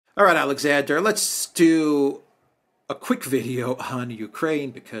All right, Alexander, let's do a quick video on Ukraine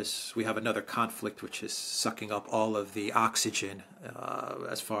because we have another conflict which is sucking up all of the oxygen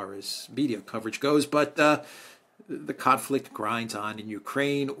as far as media coverage goes. But the conflict grinds on in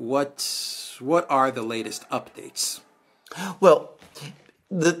Ukraine. What are the latest updates? Well,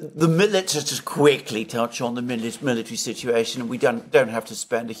 let's just quickly touch on the military situation, and we don't have to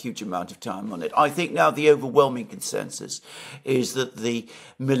spend a huge amount of time on it. I think now the overwhelming consensus is that the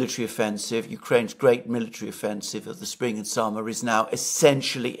military offensive, Ukraine's great military offensive of the spring and summer, is now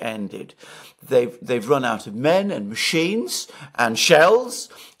essentially ended. They've run out of men and machines and shells,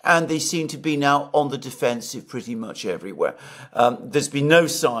 and they seem to be now on the defensive pretty much everywhere. There's been no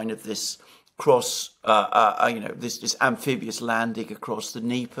sign of this this amphibious landing across the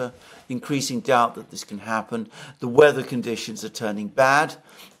Dnieper, increasing doubt that this can happen. The weather conditions are turning bad.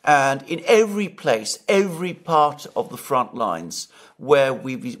 And in every place, every part of the front lines where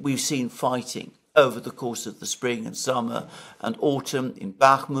we've seen fighting over the course of the spring and summer and autumn, in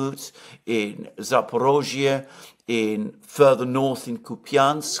Bakhmut, in Zaporozhye, in further north in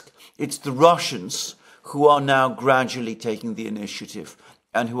Kupiansk, it's the Russians who are now gradually taking the initiative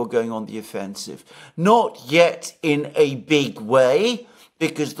and who are going on the offensive. Not yet in a big way,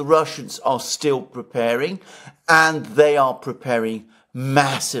 because the Russians are still preparing, and they are preparing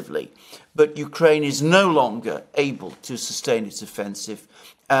massively. But Ukraine is no longer able to sustain its offensive,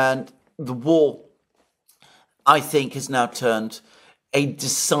 and the war, I think, has now turned a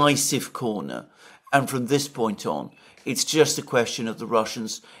decisive corner. And from this point on, it's just a question of the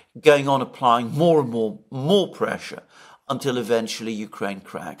Russians going on applying more and more pressure until eventually Ukraine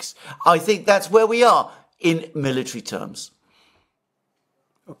cracks. I think that's where we are in military terms.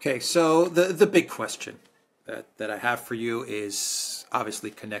 Okay, so the big question that I have for you is obviously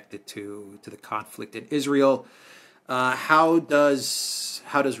connected to the conflict in Israel. How does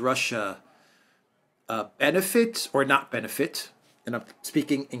Russia benefit or not benefit? And I'm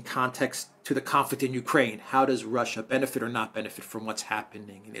speaking in context to the conflict in Ukraine. How does Russia benefit or not benefit from what's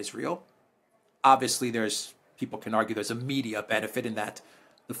happening in Israel? Obviously, people can argue there's a media benefit in that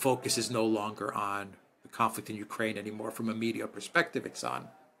the focus is no longer on the conflict in Ukraine anymore. From a media perspective, it's on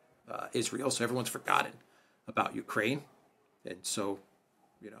Israel. So everyone's forgotten about Ukraine. And so,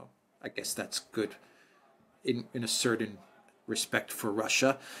 I guess that's good in a certain respect for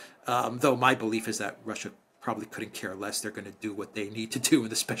Russia. Though my belief is that Russia probably couldn't care less. They're going to do what they need to do in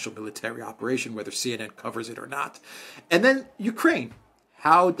the special military operation, whether CNN covers it or not. And then Ukraine.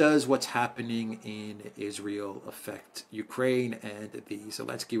 How does what's happening in Israel affect Ukraine and the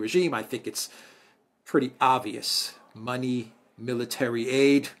Zelensky regime? I think it's pretty obvious. Money, military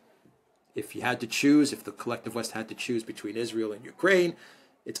aid. If you had to choose, if the collective West had to choose between Israel and Ukraine,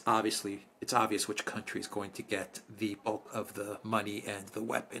 it's obvious which country is going to get the bulk of the money and the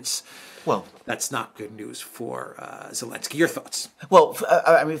weapons. Well, that's not good news for Zelensky. Your thoughts? Well,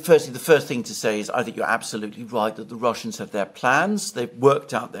 firstly, the first thing to say is I think you're absolutely right that the Russians have their plans. They've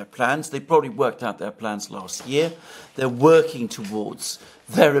worked out their plans. They probably worked out their plans last year. They're working towards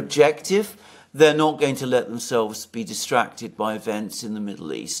their objective. They're not going to let themselves be distracted by events in the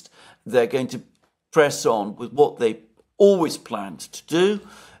Middle East. They're going to press on with what they always planned to do.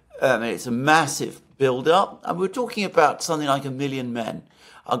 It's a massive build-up, and we're talking about something like 1 million men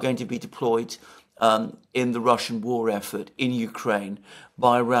are going to be deployed in the Russian war effort in Ukraine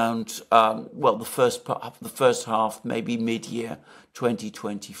by around the first half, maybe mid-year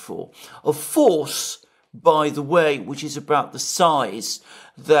 2024. A force, by the way, which is about the size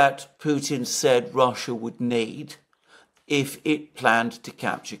that Putin said Russia would need if it planned to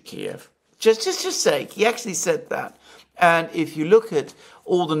capture Kiev. Just say, he actually said that. And if you look at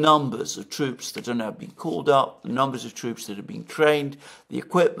all the numbers of troops that are now being called up, the numbers of troops that are being trained, the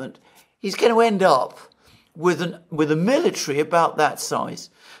equipment, he's going to end up with a military about that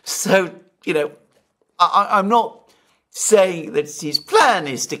size. So, I'm not saying that his plan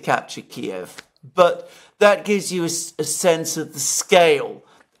is to capture Kiev, but that gives you a sense of the scale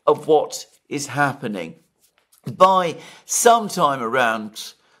of what is happening. By some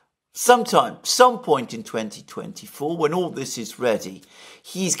point in 2024, when all this is ready,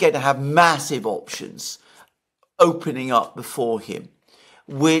 he's going to have massive options opening up before him,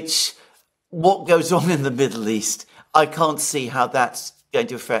 what goes on in the Middle East, I can't see how that's going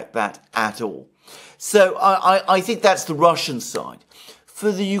to affect that at all. So I think that's the Russian side.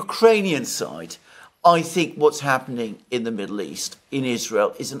 For the Ukrainian side, I think what's happening in the Middle East, in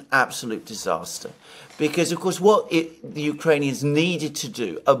Israel, is an absolute disaster. Because, of course, what the Ukrainians needed to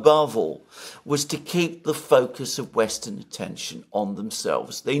do, above all, was to keep the focus of Western attention on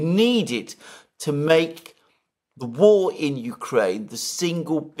themselves. They needed to make the war in Ukraine, the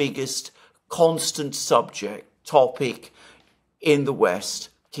single biggest constant topic in the West.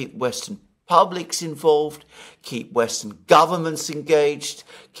 Keep Western publics involved, keep Western governments engaged,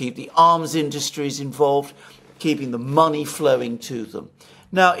 keep the arms industries involved, keeping the money flowing to them.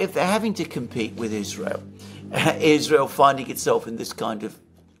 Now, if they're having to compete with Israel, Israel finding itself in this kind of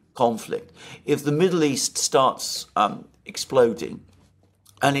conflict, if the Middle East starts exploding,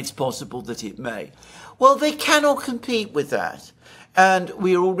 and it's possible that it may, well, they cannot compete with that. And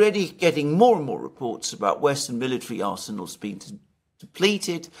we are already getting more and more reports about Western military arsenals being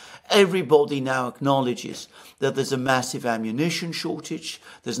depleted. Everybody now acknowledges that there's a massive ammunition shortage.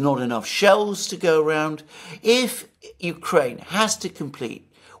 There's not enough shells to go around. If Ukraine has to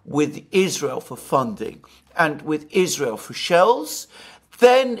compete with Israel for funding and with Israel for shells,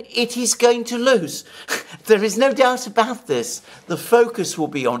 then it is going to lose. There is no doubt about this. The focus will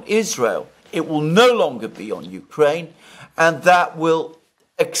be on Israel. It will no longer be on Ukraine, and that will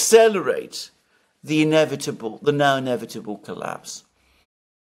accelerate the now inevitable collapse.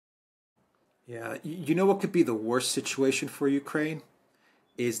 Yeah, you know what could be the worst situation for Ukraine?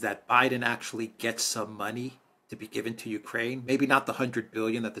 Is that Biden actually gets some money to be given to Ukraine. Maybe not the $100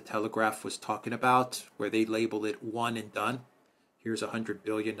 billion that the Telegraph was talking about, where they label it one and done. Here's $100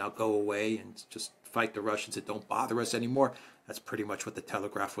 billion, now go away and just fight the Russians and don't bother us anymore. That's pretty much what the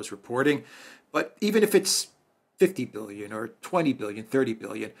Telegraph was reporting. But even if it's 50 billion or 20 billion, 30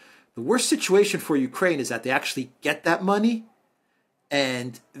 billion, the worst situation for Ukraine is that they actually get that money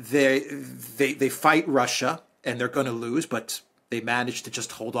and they fight Russia and they're going to lose, but they manage to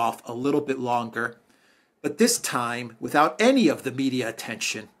just hold off a little bit longer. But this time, without any of the media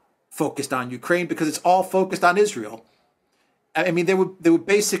attention focused on Ukraine, because it's all focused on Israel. I mean, they would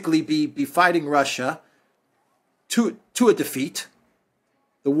basically be fighting Russia to a defeat.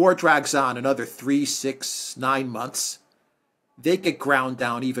 The war drags on another 3, 6, 9 months. They get ground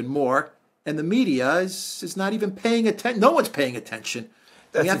down even more, and the media is not even paying attention. No one's paying attention.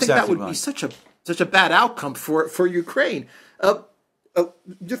 I think that would be such a bad outcome for Ukraine.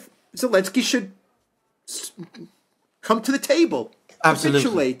 Zelensky should come to the table,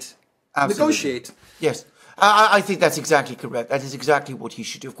 capitulate, negotiate. Yes. I think that's exactly correct. That is exactly what he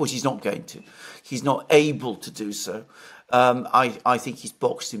should do. Of course, he's not going to. He's not able to do so. I think he's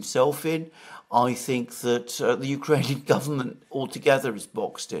boxed himself in. I think that the Ukrainian government altogether is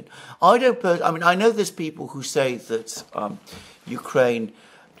boxed in. I know there's people who say that Ukraine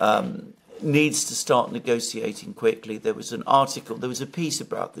needs to start negotiating quickly. There was a piece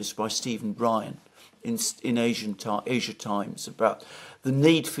about this by Stephen Bryan in Asia Times about the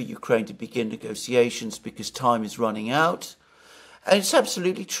need for Ukraine to begin negotiations because time is running out. And it's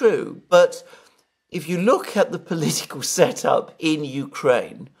absolutely true. But if you look at the political setup in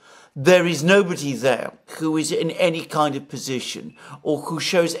Ukraine, there is nobody there who is in any kind of position or who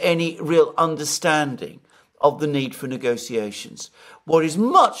shows any real understanding of the need for negotiations. What is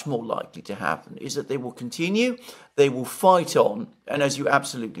much more likely to happen is that they will continue, they will fight on, and as you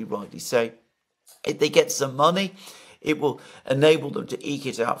absolutely rightly say, if they get some money, it will enable them to eke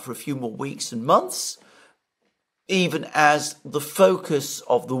it out for a few more weeks and months, even as the focus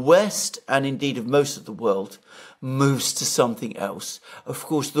of the West, and indeed of most of the world, moves to something else. Of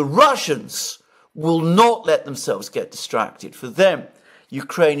course, the Russians will not let themselves get distracted. For them,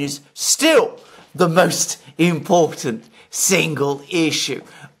 Ukraine is still the most important single issue.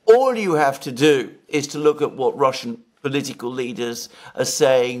 All you have to do is to look at what Russian political leaders are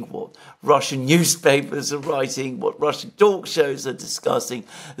saying, what Russian newspapers are writing, what Russian talk shows are discussing.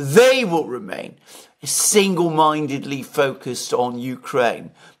 They will remain single-mindedly focused on Ukraine.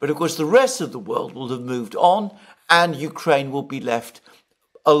 But of course, the rest of the world will have moved on, and Ukraine will be left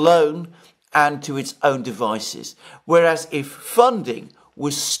alone and to its own devices. Whereas if funding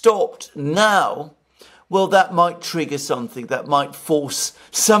was stopped now, well, that might trigger something, that might force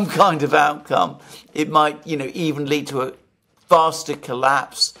some kind of outcome. It might, even lead to a faster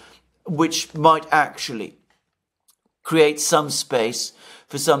collapse, which might actually create some space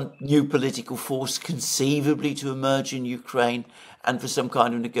for some new political force conceivably to emerge in Ukraine and for some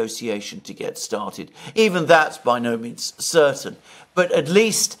kind of negotiation to get started. Even that's by no means certain. But at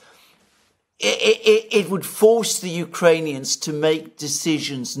least it would force the Ukrainians to make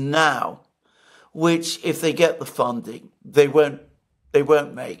decisions now, which, if they get the funding, they won't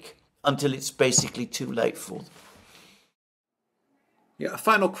make until it's basically too late for them. Yeah, a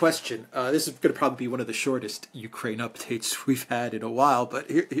final question. This is going to probably be one of the shortest Ukraine updates we've had in a while, but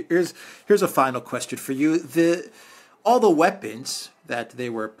here's a final question for you. All the weapons that they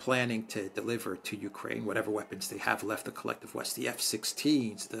were planning to deliver to Ukraine, whatever weapons they have left, the collective West, the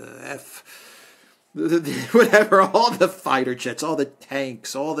F-16s, the whatever, all the fighter jets, all the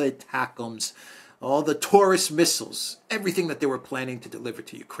tanks, all the ATACMS, all the Taurus missiles, everything that they were planning to deliver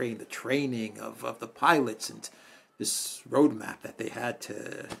to Ukraine, the training of the pilots, and this roadmap that they had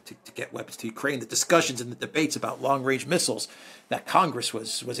to get weapons to Ukraine, the discussions and the debates about long-range missiles that Congress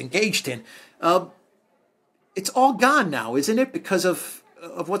was engaged in. It's all gone now, isn't it? Because of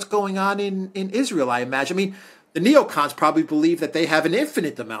what's going on in Israel, I imagine. I mean, the neocons probably believe that they have an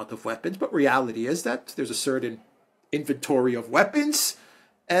infinite amount of weapons, but reality is that there's a certain inventory of weapons,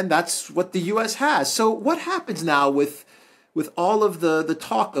 and that's what the U.S. has. So what happens now with all of the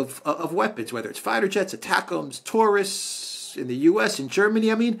talk of weapons, whether it's fighter jets, ATACMS, Taurus in the U.S. and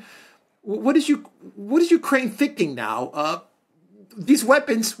Germany? I mean, what is Ukraine thinking now? These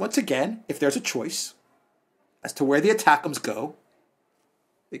weapons, once again, if there's a choice as to where the ATACMS go,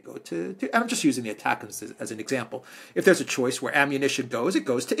 they go to I'm just using the ATACMS as an example. If there's a choice where ammunition goes, it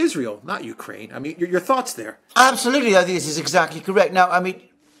goes to Israel, not Ukraine. I mean, your thoughts there? Absolutely, I think this is exactly correct. Now, I mean,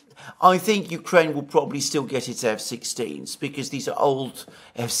 I think Ukraine will probably still get its F-16s because these are old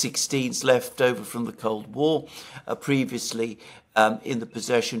F-16s left over from the Cold War, previously in the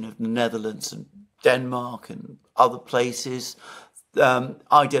possession of the Netherlands and Denmark and other places.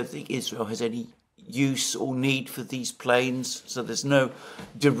 I don't think Israel has any use or need for these planes, so there's no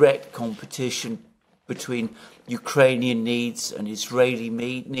direct competition between Ukrainian needs and Israeli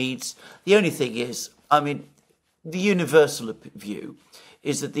needs. The only thing is, I mean, the universal view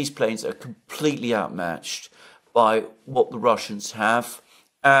is that these planes are completely outmatched by what the Russians have,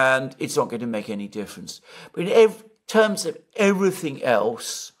 and it's not going to make any difference. But in terms of everything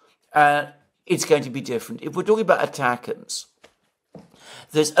else, it's going to be different. If we're talking about ATACMS,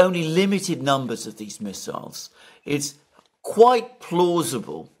 there's only limited numbers of these missiles. It's quite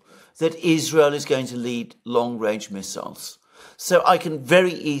plausible that Israel is going to lead long-range missiles. So I can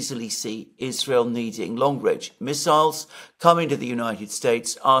very easily see Israel needing long-range missiles, coming to the United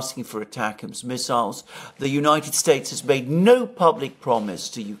States, asking for ATACMS missiles. The United States has made no public promise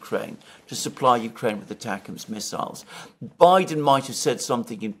to Ukraine to supply Ukraine with ATACMS missiles. Biden might have said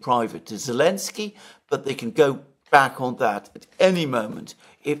something in private to Zelensky, but they can go back on that at any moment.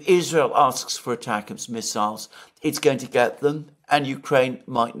 If Israel asks for ATACMS missiles, it's going to get them, and Ukraine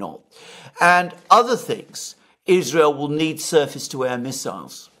might not. And other things, Israel will need surface-to-air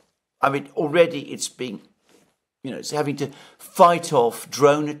missiles. I mean, already it's it's having to fight off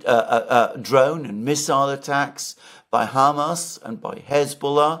drone and missile attacks by Hamas and by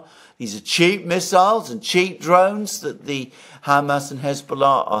Hezbollah. These are cheap missiles and cheap drones that the Hamas and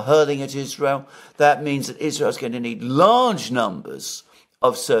Hezbollah are hurling at Israel. That means that Israel is going to need large numbers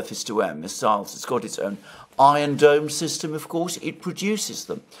of surface-to-air missiles. It's got its own Iron Dome system, of course. It produces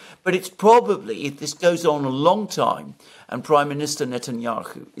them. But it's probably, if this goes on a long time, and Prime Minister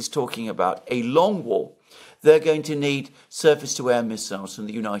Netanyahu is talking about a long war, they're going to need surface-to-air missiles from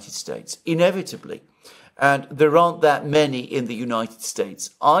the United States, inevitably. And there aren't that many in the United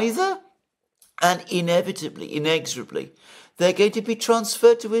States either. And inevitably, inexorably, they're going to be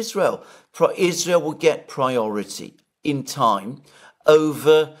transferred to Israel. Israel will get priority in time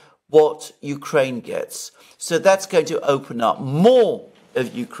over what Ukraine gets. So that's going to open up more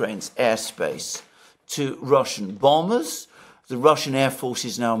of Ukraine's airspace to Russian bombers. The Russian Air Force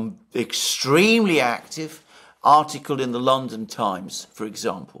is now extremely active. Article in the London Times, for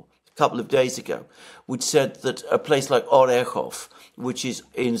example, a couple of days ago, which said that a place like Orechov, which is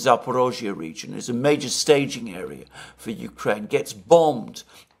in Zaporozhye region, is a major staging area for Ukraine, gets bombed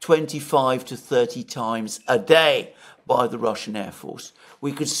 25 to 30 times a day by the Russian Air Force.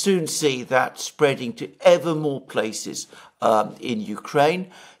 We could soon see that spreading to ever more places in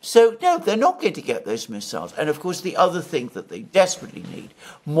Ukraine. So, no, they're not going to get those missiles. And, of course, the other thing that they desperately need,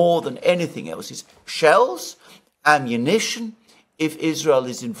 more than anything else, is shells, ammunition. If Israel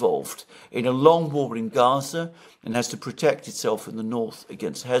is involved in a long war in Gaza and has to protect itself in the north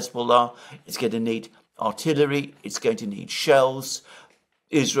against Hezbollah, it's going to need artillery, it's going to need shells.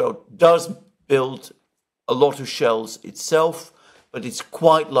 Israel does build a lot of shells itself, but it's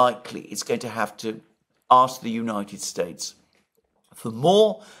quite likely it's going to have to ask the United States for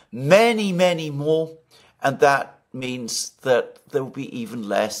more, many, many more, and that means that there will be even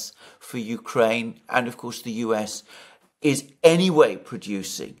less for Ukraine. And, of course, the US is anyway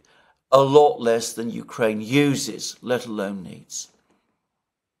producing a lot less than Ukraine uses, let alone needs.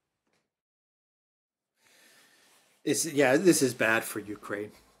 This is bad for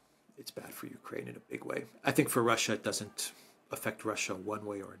Ukraine. It's bad for Ukraine in a big way. I think for Russia, it doesn't affect Russia one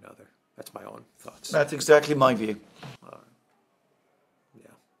way or another. That's my own thoughts. That's exactly my view.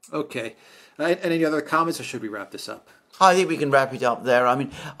 Okay. And any other comments, or should we wrap this up? I think we can wrap it up there. I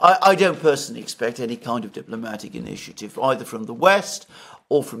mean, I don't personally expect any kind of diplomatic initiative, either from the West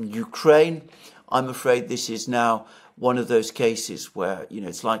or from Ukraine. I'm afraid this is now one of those cases where,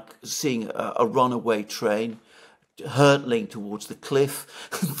 it's like seeing a runaway train hurtling towards the cliff.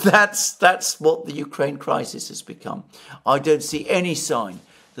 That's what the Ukraine crisis has become. I don't see any sign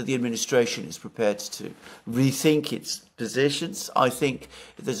that the administration is prepared to rethink its positions. I think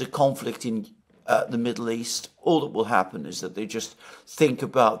if there's a conflict in the Middle East, all that will happen is that they just think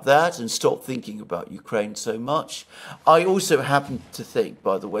about that and stop thinking about Ukraine so much. I also happen to think,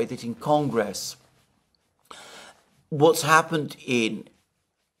 by the way, that in Congress, what's happened in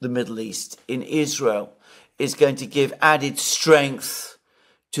the Middle East, in Israel, is going to give added strength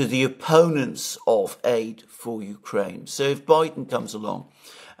to the opponents of aid for Ukraine. So if Biden comes along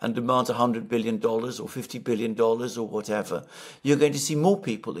and demands $100 billion or $50 billion or whatever, you're going to see more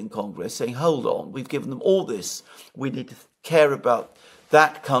people in Congress saying, hold on, we've given them all this. We need to care about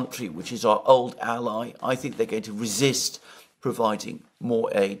that country, which is our old ally. I think they're going to resist providing more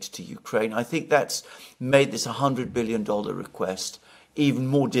aid to Ukraine. I think that's made this $100 billion request even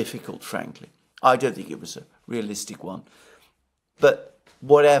more difficult, frankly. I don't think it was a realistic one. But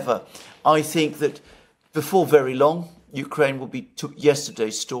whatever, I think that before very long, Ukraine will be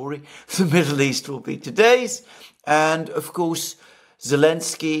yesterday's story. The Middle East will be today's. And of course,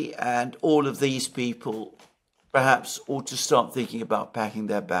 Zelensky and all of these people perhaps ought to start thinking about packing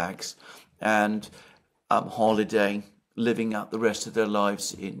their bags and holidaying, living out the rest of their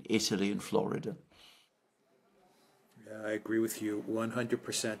lives in Italy and Florida. Yeah, I agree with you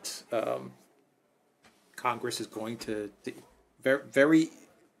 100%. Congress is going to very, very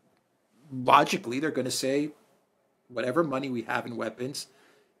logically, they're going to say, whatever money we have in weapons,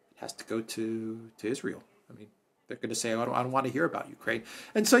 it has to go to Israel. I mean, they're going to say, I don't want to hear about Ukraine.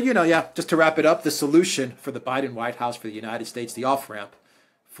 And so, just to wrap it up, the solution for the Biden White House, for the United States, the off-ramp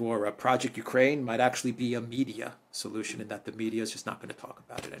for Project Ukraine might actually be a media solution, in that the media is just not going to talk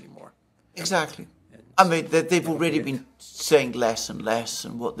about it anymore. Exactly. I mean, they've already been saying less and less,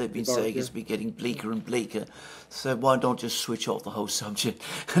 and what they've been saying has been getting bleaker and bleaker. So why not just switch off the whole subject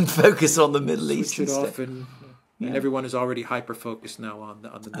and focus on the Middle East instead? And everyone is already hyper-focused now on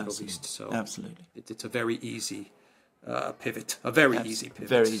the Middle East. So absolutely. It's a very easy pivot, easy pivot.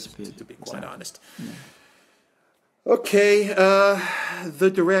 Very easy pivot, to be quite honest. Yeah. Okay,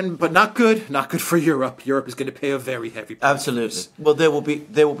 the Duran, but not good for Europe. Europe is going to pay a very heavy price. Absolutely. Well, they will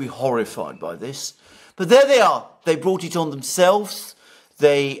be horrified by this. But there they are. They brought it on themselves.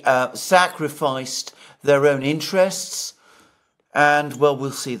 They sacrificed their own interests, and well,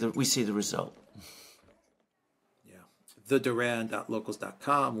 we see the result. Yeah,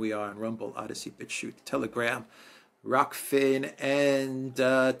 theduran.locals.com. We are on Rumble, Odyssey, BitChute, Telegram, Rockfin, and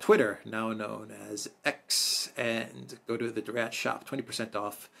Twitter, now known as X. And go to the Duran shop, 20%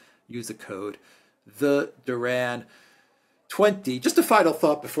 off. Use the code TheDuran20. Just a final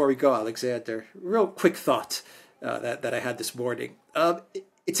thought before we go, Alexander. Real quick thought that I had this morning.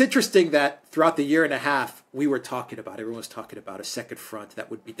 It's interesting that throughout the year and a half, everyone was talking about a second front that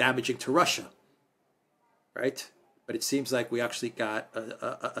would be damaging to Russia, right? But it seems like we actually got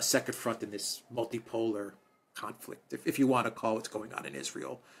a second front in this multipolar conflict, if you want to call what's going on in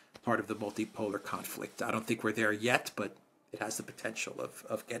Israel part of the multipolar conflict. I don't think we're there yet, but it has the potential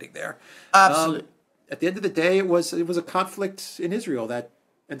of getting there. Absolutely. At the end of the day, it was a conflict in Israel that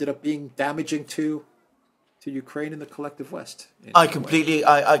ended up being damaging to Ukraine and the collective West. I completely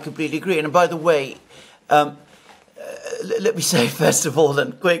agree. And by the way, let me say first of all,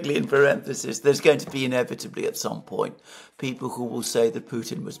 and quickly in parenthesis, there's going to be inevitably at some point people who will say that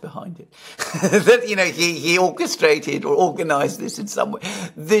Putin was behind it, that he orchestrated or organised this in some way.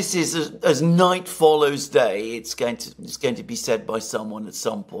 This is as night follows day. It's going to be said by someone at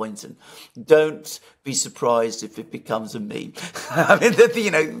some point, and don't be surprised if it becomes a meme. I mean,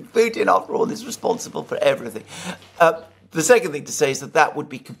 Putin, after all, is responsible for everything. The second thing to say is that would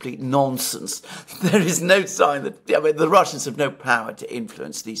be complete nonsense. There is no sign that the Russians have no power to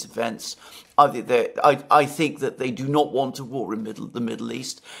influence these events. I think that they do not want a war in the Middle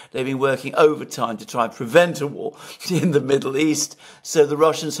East. They've been working overtime to try and prevent a war in the Middle East. So the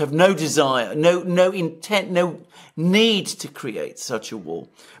Russians have no desire, no intent, no need to create such a war.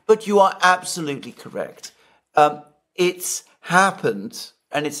 But you are absolutely correct. It's happened,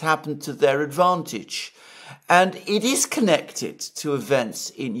 and it's happened to their advantage. And it is connected to events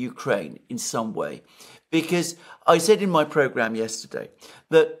in Ukraine in some way, because I said in my program yesterday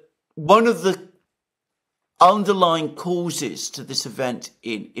that one of the underlying causes to this event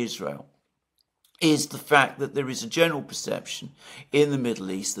in Israel is the fact that there is a general perception in the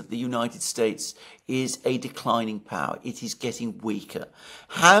Middle East that the United States is a declining power. It is getting weaker.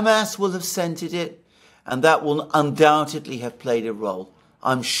 Hamas will have scented it, and that will undoubtedly have played a role,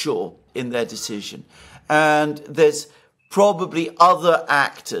 I'm sure, in their decision. And there's probably other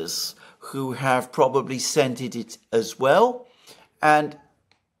actors who have probably scented it as well. And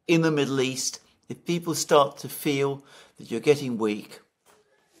in the Middle East, if people start to feel that you're getting weak,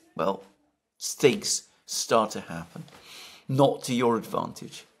 well, things start to happen, not to your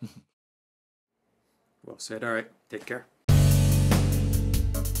advantage. Well said. All right. Take care.